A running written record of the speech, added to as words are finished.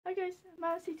guys,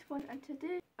 I'm One and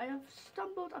today I have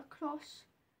stumbled across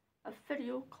a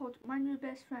video called My New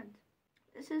Best Friend.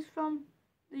 This is from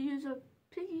the user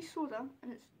Piggy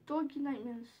and it's Doggy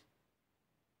Nightmares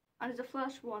and it's a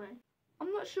flash warning.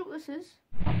 I'm not sure what this is,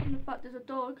 apart from the fact there's a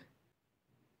dog.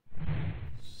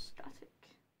 Static.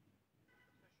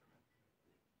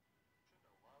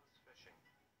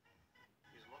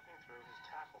 He's looking through his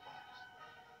tackle box.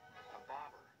 A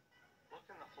bobber. Look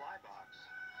in the fly box.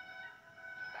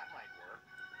 That might work.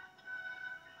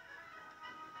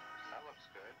 That looks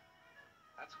good.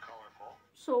 That's colorful.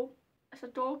 So, it's a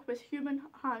dog with human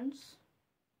hands.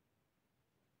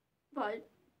 Right,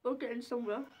 we're getting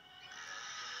somewhere.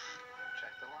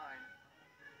 Check the line.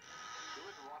 You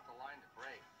wouldn't want the line to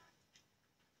break.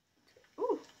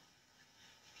 Ooh.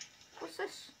 What's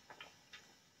this?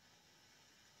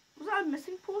 Was that a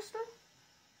missing poster?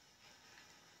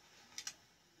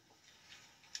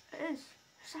 It is.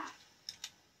 Who's that?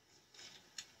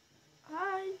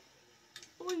 Hi.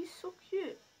 Oh, he's so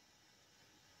cute.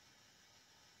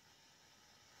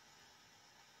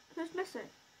 Who's missing?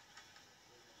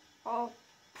 Oh,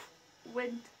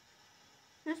 wind.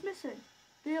 Who's missing?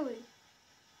 Bailey.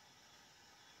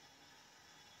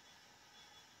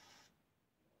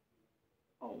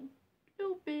 Oh,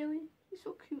 little Bailey. He's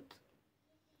so cute.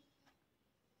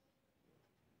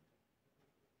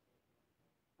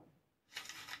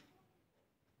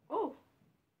 Oh.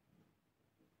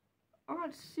 I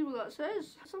want to see what that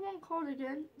says. Someone called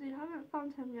again. They haven't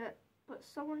found him yet, but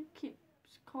someone keeps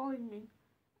calling me.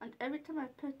 And every time I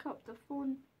pick up the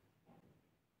phone,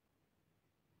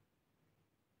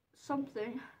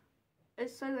 something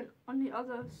is silent on the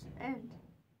other end.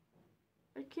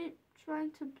 I keep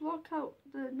trying to block out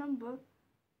the number,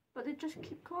 but they just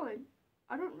keep calling.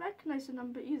 I don't recognize the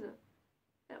number either.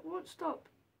 It won't stop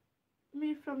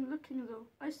me from looking though.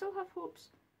 I still have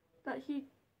hopes that he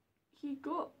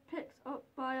got picked up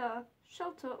by a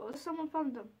shelter or someone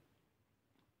found him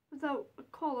without a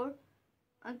collar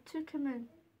and took him in.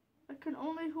 I can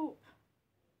only hope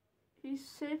he's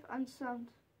safe and sound.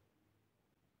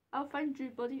 I'll find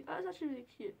you, buddy. That's actually really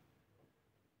cute.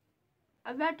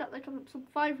 I read that like I'm some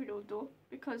 5-year-old though,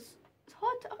 because it's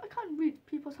hard to, I can't read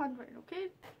people's handwriting, okay?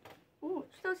 Oh,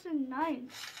 2009.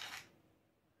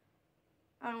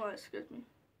 I don't know, it scared me.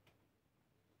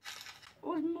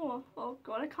 What was more? Oh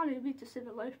god, I can't even read to save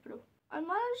a life, bro. I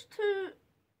managed to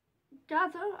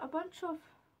gather a bunch of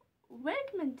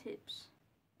Wegman tapes.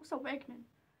 What's a Wegman?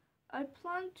 I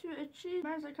plan to achieve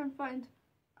as I can find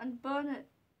and burn it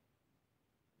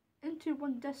into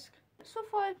one disc. So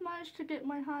far I've managed to get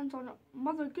my hands on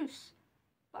Mother Goose,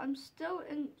 but I'm still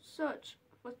in search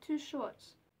for 2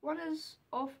 shots. One is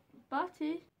of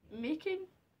Batty making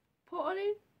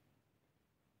pottery,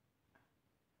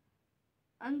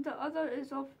 and the other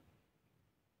is of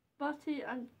Batty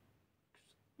and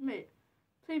mate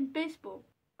playing baseball.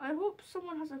 I hope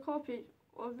someone has a copy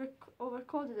or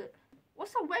recorded it.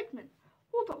 What's a Wegman?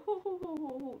 Hold up,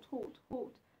 hold.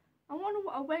 I wonder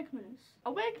what a Wegman is.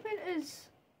 A Wegman is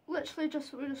literally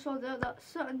just what we just saw there, that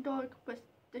certain dog with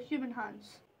the human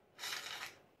hands.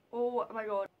 Oh my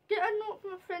god. Get a note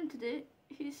from a friend today.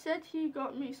 He said he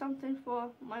got me something for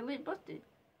my late birthday.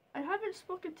 I haven't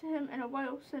spoken to him in a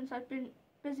while since I've been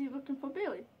busy looking for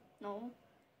Bailey. No.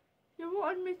 He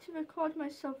wanted me to record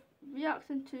myself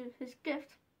reacting to his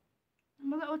gift.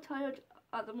 I'm a little tired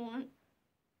at the moment.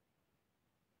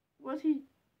 Will he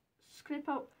scrape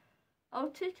out? I'll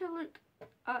take a look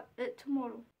at it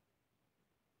tomorrow.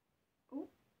 Oh,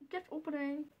 gift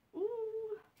opening.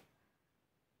 Ooh.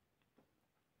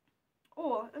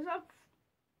 Oh, is that?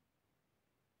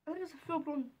 I think it's a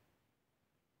full-blown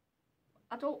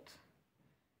adult.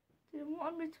 They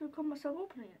wanted me to record myself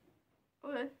opening it.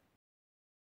 Okay.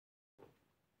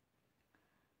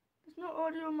 There's no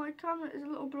audio. My camera is a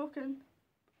little broken.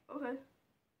 Okay.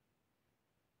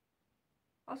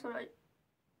 That's alright.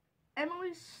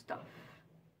 Emily's stuff.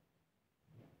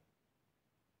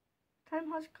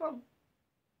 Time has come.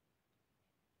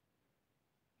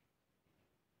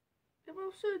 It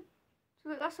will soon.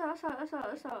 So that's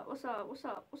what's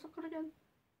that called again?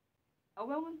 A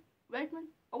Wegman? Wegman?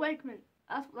 A Wegman.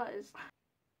 That's what that is.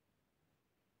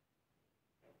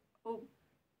 Oh,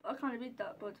 I can't read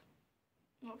that, bud.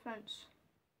 No offense.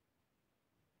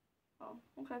 Oh,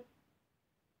 okay.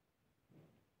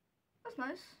 That's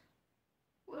nice.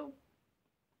 Little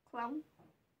clown.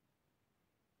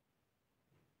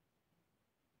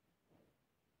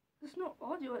 There's no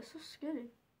audio, it's so scary.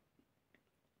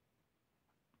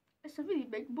 It's a really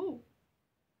big bow.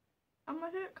 And my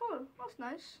favourite colour. That's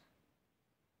nice.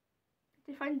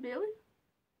 Did they find Bailey?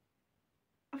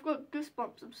 I've got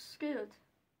goosebumps, I'm scared.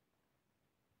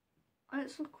 And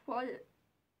it's so quiet.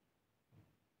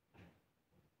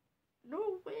 No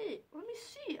way. Let me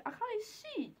see. I can't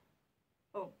see.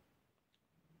 Oh.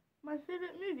 My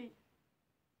favourite movie.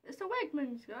 It's the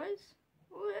Wegmans, guys.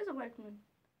 Oh, it is a Wegman.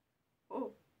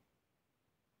 Oh.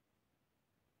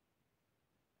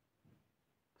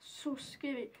 So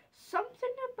scary.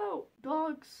 Something about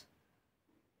dogs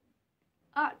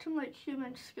acting like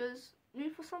humans scares me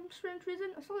for some strange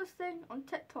reason. I saw this thing on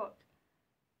TikTok.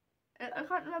 I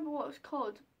can't remember what it's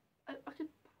called. I could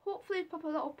hopefully pop a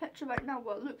little picture right now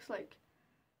what it looks like.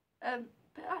 But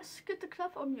that scared the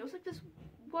crap out of me. It was like this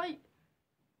white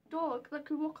dog that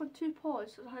could walk on two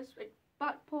paws. It has like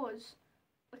back paws,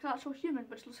 like an actual human,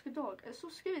 but it looks like a dog. It's so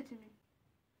scary to me.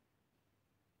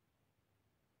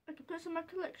 I can put this in my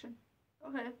collection.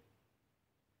 Okay.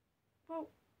 Well,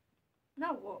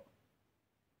 now what?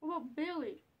 What about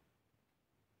Bailey?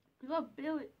 We love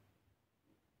Bailey.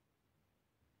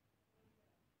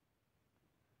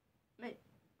 Mate,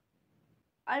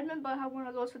 I remember I had one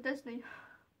of those for Disney.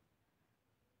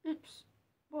 Oops.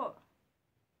 What?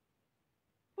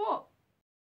 What?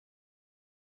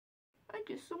 Thank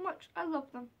you so much. I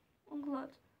love them. I'm glad.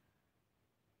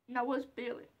 Now where's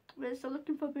Bailey? We're still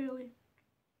looking for Bailey.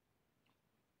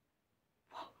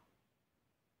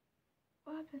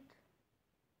 What happened?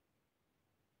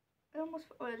 Oh,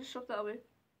 I just shoved that away.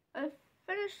 I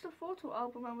finished the photo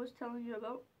album I was telling you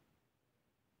about.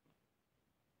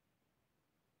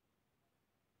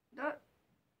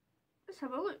 Let's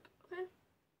have a look, okay?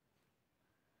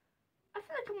 I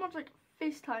feel like I'm on like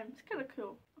FaceTime. It's kind of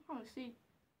cool. I can't see.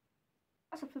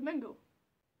 That's a flamingo.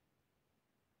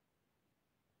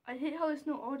 I hate how there's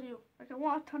no audio. Like I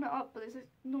want to turn it up, but there's like,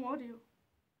 no audio.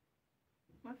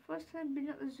 My first time being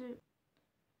at the zoo.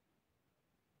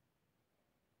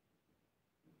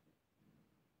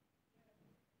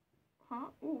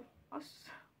 Huh? Oh,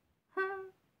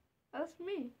 that's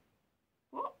me.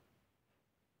 What?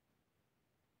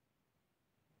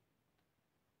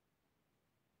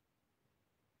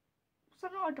 Is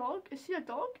that not a dog? Is he a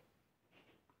dog?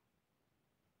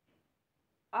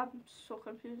 I'm so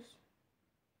confused.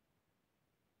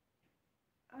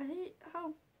 I hate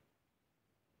how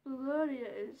blurry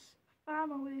it is.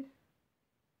 Family.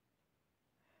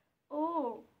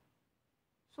 Oh.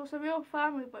 So it's a real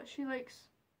family, but she likes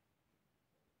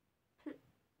put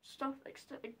stuff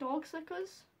like dog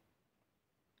stickers.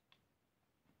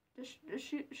 Does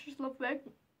she just love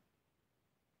Wegmans?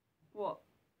 What?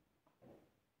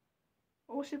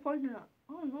 What was she pointing at?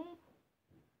 Oh no.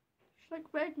 She's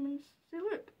like Wegmans. See,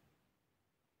 look.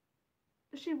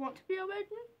 Does she want to be a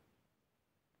Wegman?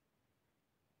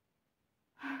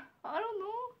 I don't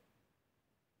know.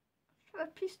 Try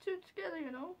to piece two together,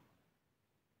 you know.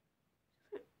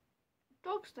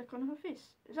 Dog stick on her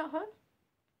face. Is that her?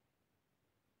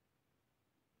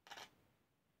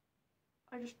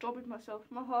 I just dropped myself.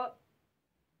 My heart.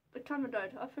 The camera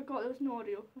died. I forgot there was no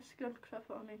audio. That scared the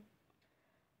crap out of me.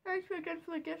 Thank you again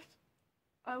for the gift.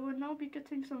 I will now be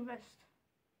getting some rest.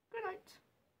 Good night.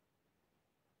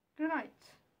 Good night.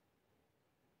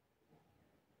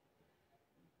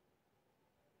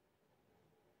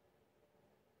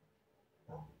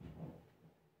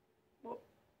 What?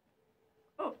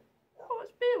 Oh,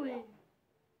 it's Bailey.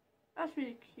 That's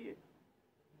really cute.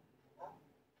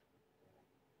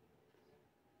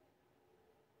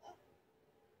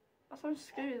 That sounds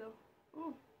scary though.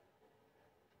 Oh.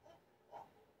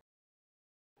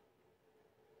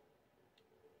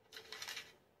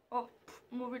 Oh,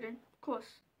 more reading. Of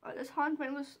course. This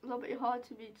handwriting was a little bit hard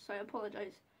to read, so I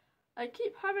apologise. I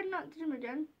keep having that dream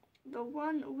again. The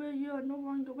one where you are no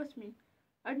longer with me.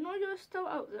 I know you're still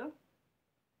out there.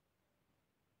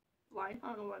 Lying, I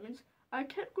don't know what that means. I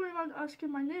kept going around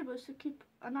asking my neighbours to keep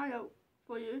an eye out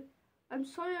for you. I'm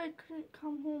sorry I couldn't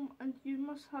come home and you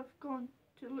must have gone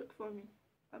to look for me.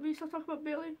 Are we still talking about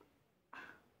Bailey?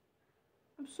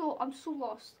 I'm so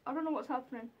lost. I don't know what's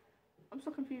happening. I'm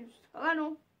so confused. All I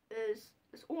know is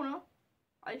this owner,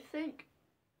 I think,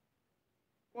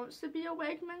 wants to be a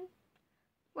Wegman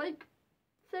like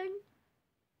thing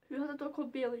who has a dog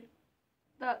called Bailey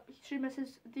that she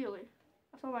misses dearly.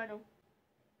 That's all I know.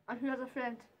 And who has a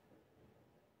friend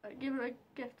that gave her a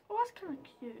gift. Oh, that's kind of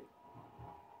cute.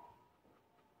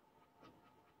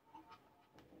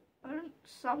 I don't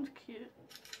sound cute.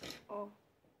 Oh,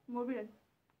 more reading.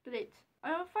 Great.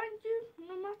 I will find you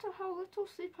no matter how little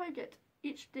sleep I get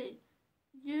each day.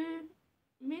 You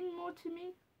mean more to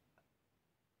me.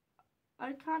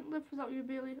 I can't live without you,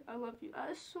 Bailey. I love you.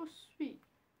 That is so sweet.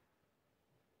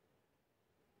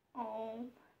 Oh,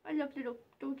 I love little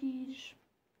doggies.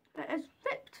 It is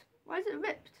ripped. Why is it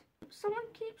ripped? Someone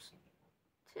keeps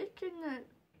taking the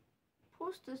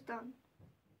posters down.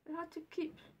 They had to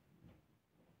keep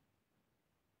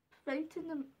printing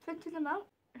them out.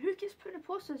 Who keeps putting the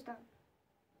posters down?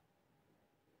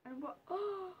 And what?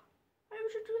 Oh, why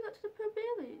would you do that to the poor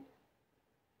Bailey?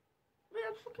 Wait,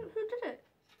 I'm so confused. Who did it?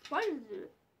 Why did they do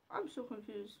it? I'm so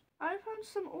confused. I found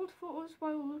some old photos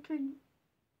while looking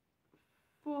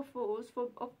for photos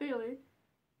of Bailey.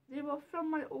 They were from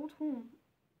my old home.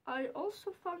 I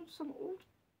also found some old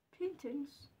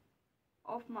paintings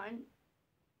of mine.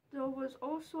 There was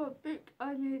also a book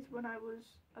I made when I was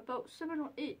about 7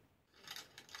 or 8.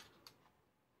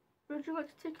 Would you like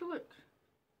to take a look?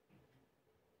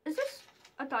 Is this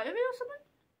a diary or something?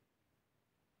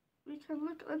 We can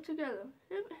look at them together.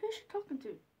 Who's she talking to?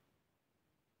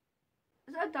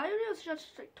 Is it a diary or is she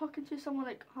just like talking to someone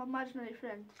like her imaginary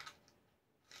friend?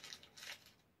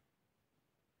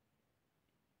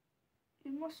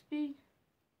 You must be...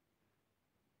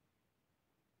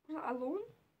 Was that alone?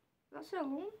 Did that say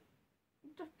alone?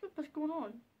 What the flip is going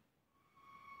on?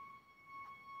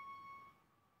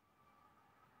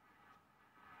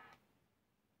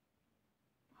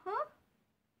 Huh?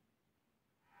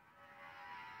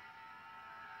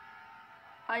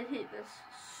 I hate this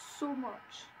so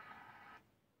much.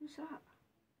 Who's that?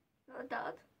 Is that a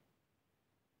dad?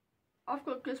 I've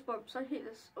got goosebumps. I hate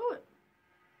this. Oh!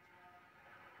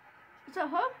 Is that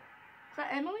her? Is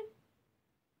that Emily?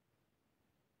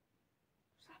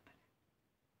 What's happening?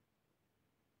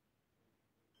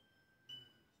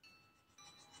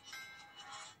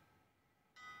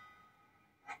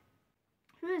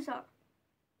 Who is that?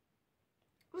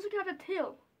 Looks like it had a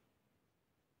tail.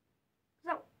 Is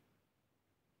that...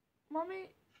 Mommy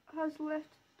has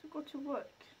left to go to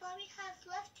work. Mommy has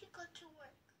left to go to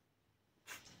work.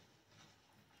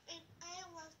 And I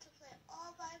want to play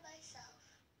all by myself.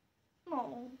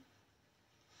 No.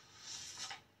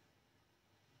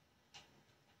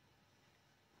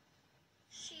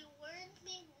 She warned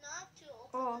me not to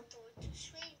open the door to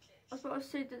strangers. I was about to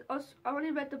say, I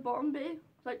only read the bottom bit.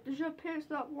 Like, does your parents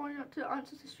not warn you not to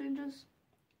answer to strangers?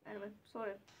 Anyway,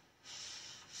 sorry.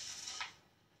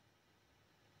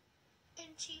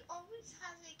 And she always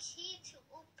has a key to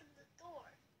open the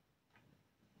door.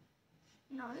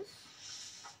 Nice.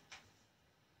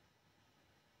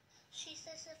 She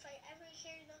says if I ever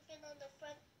hear knocking on the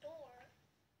front door,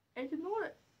 Ignore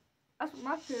it. That's what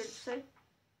my parents say.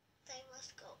 I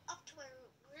must go up to my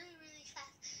room really, really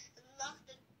fast and lock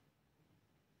the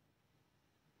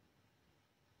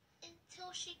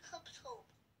until she comes home.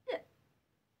 Yeah.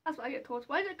 That's what I get told.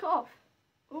 Why did it cut off?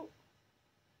 Oh.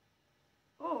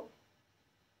 Oh.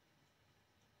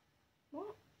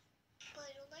 What? But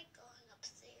I don't like going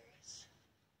upstairs.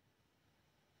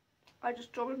 I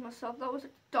just jogged myself. That was the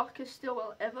darkest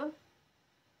stairwell ever.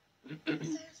 There's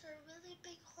a really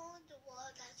big hole in the wall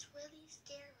that's really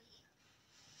scary.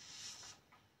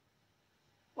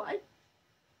 Why?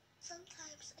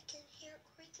 Sometimes I can hear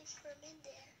creatures from in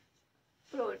there.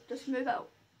 Bro, just move out.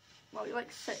 Well, you're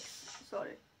like 6.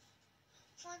 Sorry.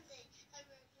 One day, I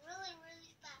ran really,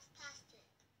 really fast past it.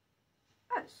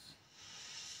 Nice.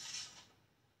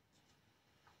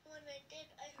 When I did,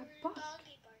 I A heard a bug.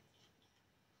 doggy barking.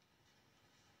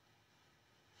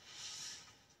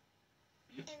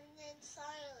 And then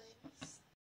silence.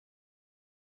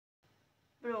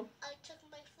 Bro, I took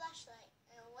my flashlight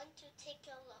and went to take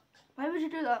a look. why would you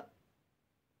do that?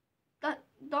 That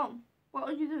dumb. What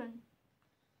are you doing?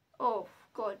 Oh,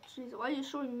 God, jeez, why are you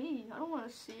showing me? I don't want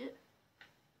to see it.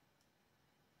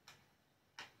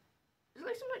 Is it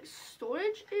like some like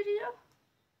storage area?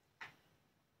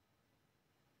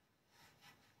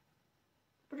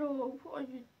 Bro, what are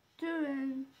you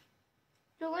doing?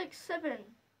 You're like 7.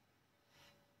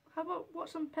 How about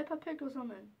watch some Peppa Pig or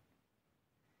something?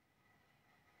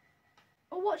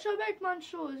 Or watch your Eggman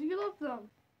shows, you love them.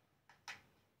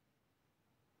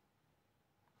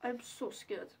 I'm so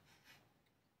scared.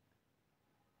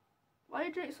 Why are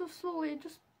you doing it so slowly?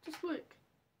 Just look.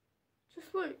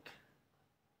 Just look.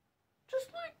 Just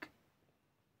look.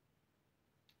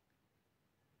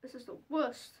 This is the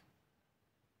worst.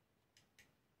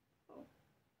 Oh.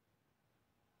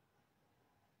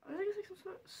 I think it's like some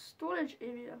sort of storage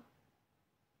area.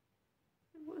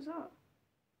 What is that?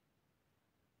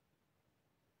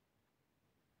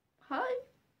 Hi?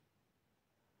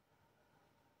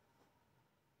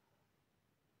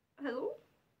 Hello?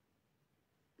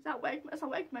 Is that Wegman? That's a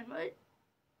Wegman, right?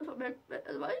 That's what Wegman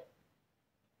is, right?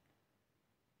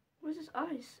 Where's his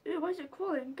eyes? Ew, why is it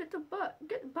crawling? Get the back.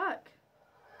 Get back.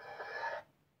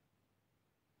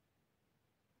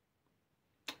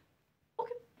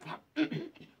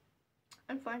 Okay.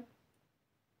 I'm fine.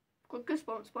 Got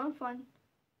goosebumps, but I'm fine.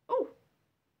 Oh!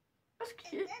 That's And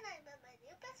cute. then I met my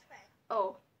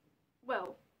Oh,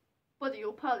 well, buddy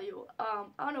or pally, I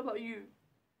don't know about you.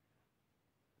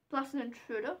 That's an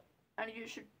intruder, and you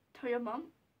should tell your mum,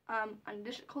 and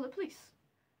they should call the police.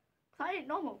 That ain't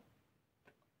normal.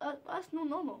 That's not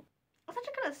normal. That's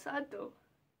actually kind of sad though.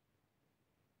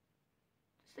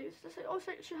 It's like, oh, it's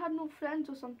like she had no friends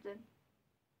or something.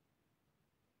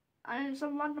 And then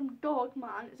some random dog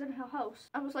man is in her house.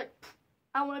 I was like,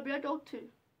 I want to be a dog too.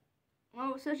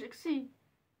 Well, so as you can see,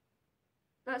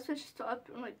 that's when she started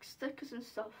putting like stickers and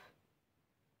stuff.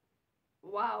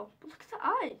 Wow, but look at the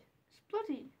eye. It's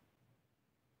bloody.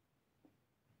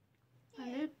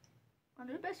 My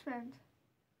new best friend.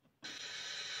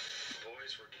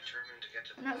 Boys were determined to get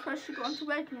to the And that's why she got onto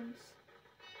Wegmans.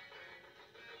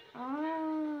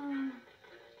 Ah.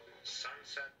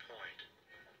 Sunset Point.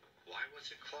 Why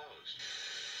was it closed?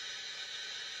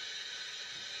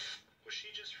 Was she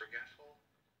just forgetful?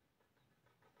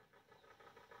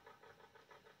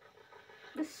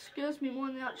 This scares me more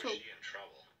than the Or actual. was she in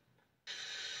trouble?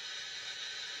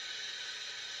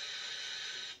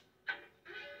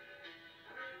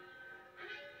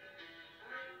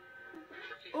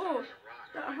 Rookie Oh, found a rock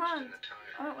that wedged hand. in the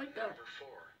tire. I don't like that. Number 4.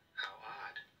 How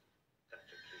odd. That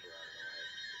should keep her out of the way.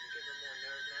 Did you give her more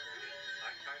nerve, Nana?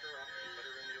 I tied her up and put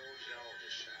her in the old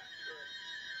geologist shack. Good.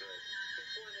 Good.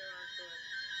 Before they're on foot,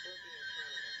 we'll be in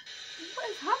Canada. What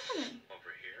is happening?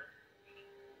 Over here.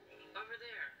 Over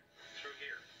there. Through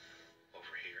here.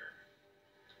 Over here.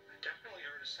 I definitely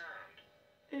heard a sound.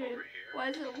 Ew, Over here. why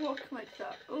is it walking like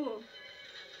that? Oh,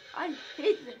 I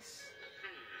hate this.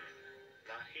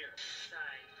 Not here.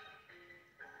 Side.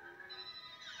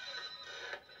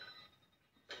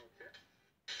 Okay.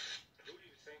 Who do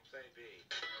you think they be?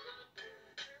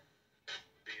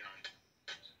 Beyond.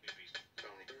 Maybe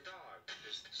Tony. The dog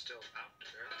is still out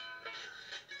there.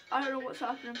 I don't know what's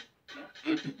happening.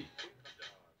 The dog is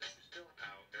still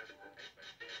out there.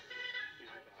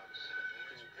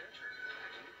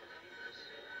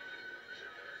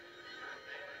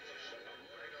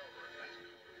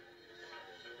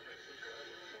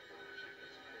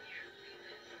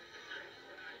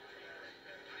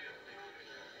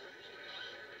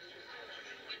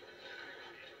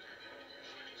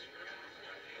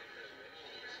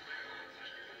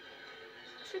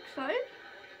 Is she excited?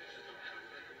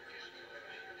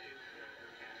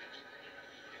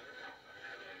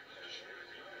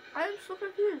 I am so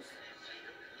confused.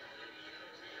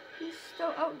 He's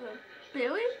still out there.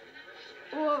 Bailey?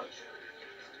 Or...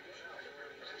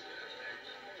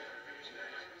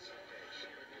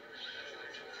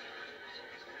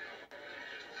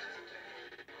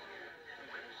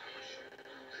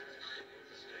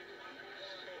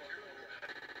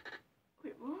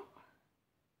 Wait, what?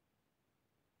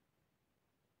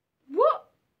 What?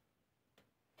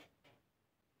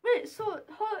 Wait, so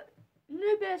her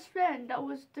new best friend, that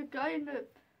was the guy in the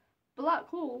black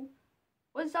hole,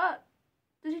 was that,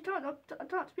 did he turn out to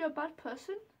be a bad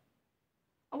person?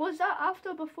 Or was that after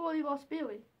or before he lost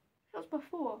Bailey? That was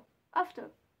before. After.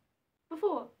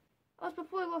 Before. That was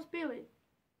before he lost Bailey.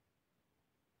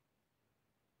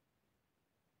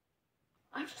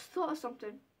 I just thought of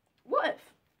something. What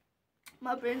if?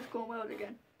 My brain's going wild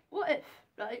again. What if,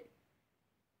 right?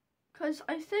 Because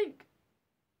I think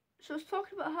she was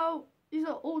talking about how these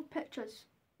are old pictures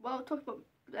while talking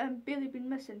about Bailey being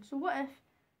missing. So what if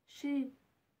she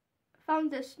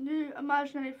found this new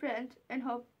imaginary friend in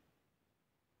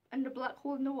the black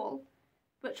hole in the wall,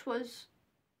 which was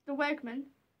the Wegman,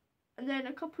 and then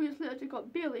a couple years later they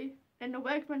got Bailey, and the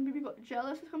Wegman maybe got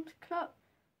jealous or something like that,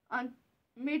 and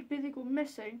made Bailey go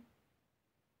missing.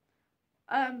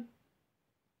 And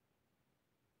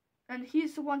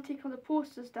he's the one taking all the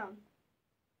posters down.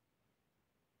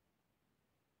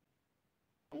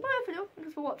 Whatever video,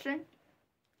 thanks for watching.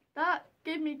 That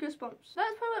gave me goosebumps.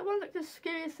 That's probably like one of the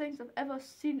scariest things I've ever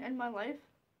seen in my life.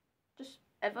 Just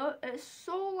ever. It's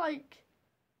so like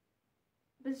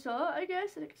bizarre, I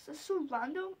guess. It's just so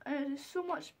random and there's so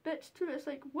much bits to it. It's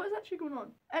like, what is actually going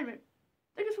on? Anyway,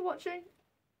 thanks for watching.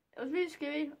 It was really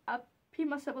scary. I peed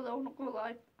myself a little, not gonna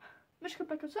lie. Mieszka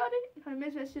Pekosari and have an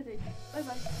amazing rest of your day. Bye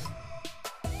bye.